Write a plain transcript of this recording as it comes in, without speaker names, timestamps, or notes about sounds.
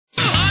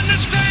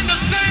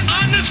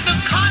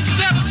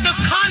understand the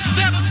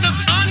concept,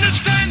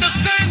 understand the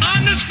thing,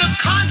 understand the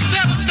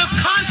concept,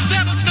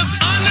 understand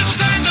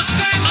the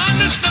thing,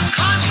 understand the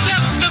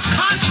concept,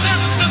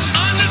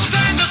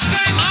 understand the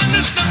thing,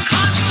 understand the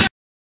concept.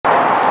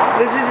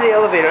 This is the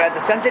elevator at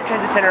the Sunset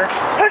Transit Center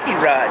parking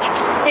garage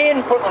in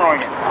Portland,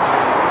 Oregon.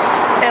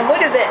 And look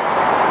at this.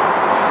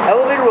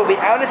 Elevator will be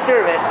out of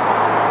service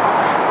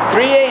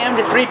 3 a.m.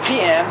 to 3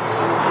 p.m.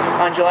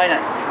 on July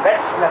 9th.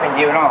 That's nothing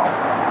new at all.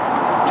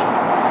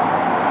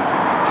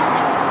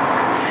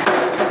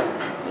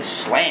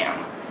 Slam.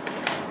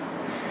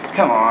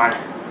 Come on.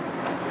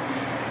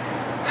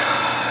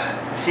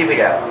 Let's see if we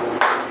go.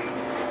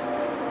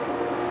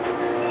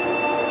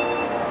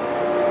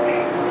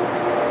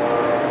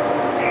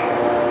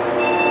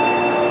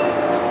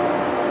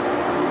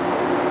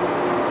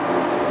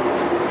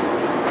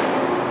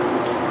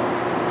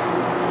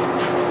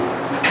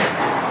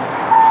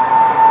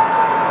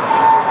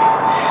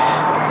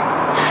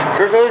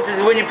 So this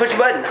is when you push a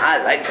button.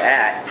 I like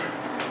that.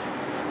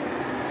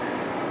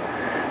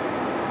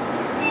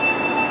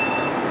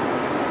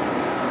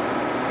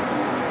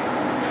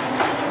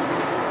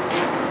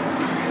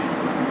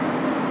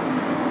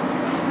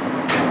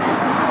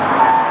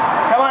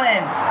 Come on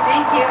in.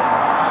 Thank you.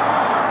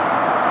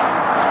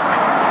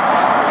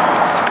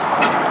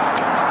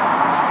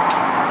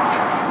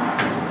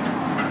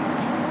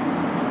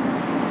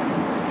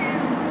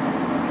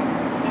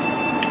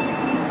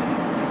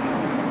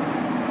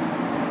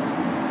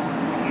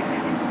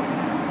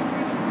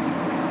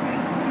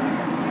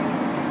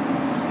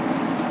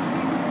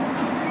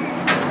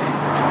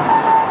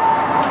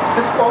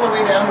 Just all the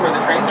way down to where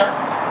the trains are? As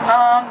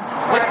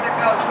far as it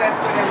goes, we have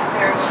to go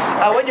downstairs.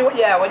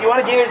 What you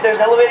want to do is there's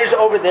elevators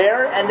over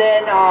there, and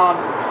then,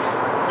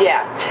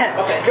 yeah.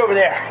 Okay. It's over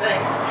there.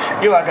 Thanks.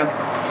 You're welcome.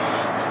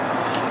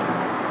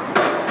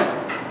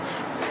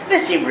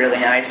 This seemed really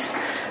nice.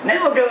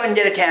 Now we'll go and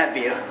get a cab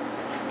view.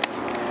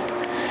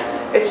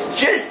 It's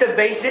just a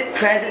basic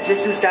transit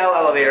system style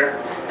elevator.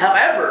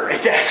 However,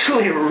 it's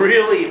actually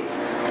really,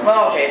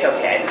 well, okay, it's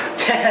okay.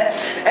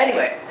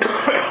 Anyway,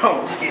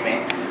 oh, excuse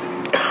me.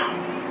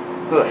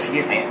 Oh,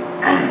 excuse me.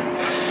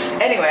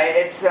 Anyway,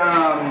 it's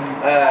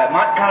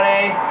mont,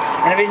 kone,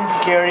 innovation,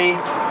 security,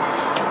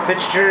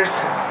 fixtures.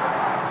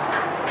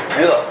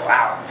 Oh,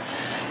 wow.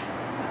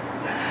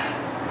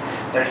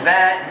 There's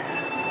that.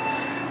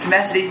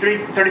 Capacity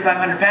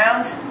 3,500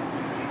 pounds.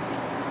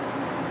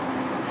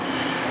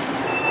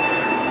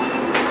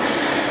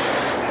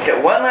 So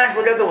one last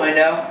look out the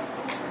window.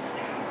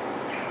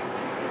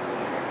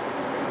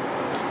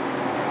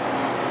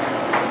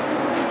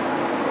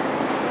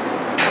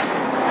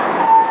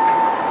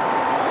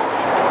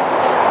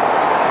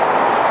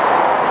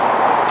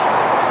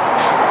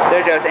 There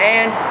it goes,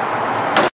 and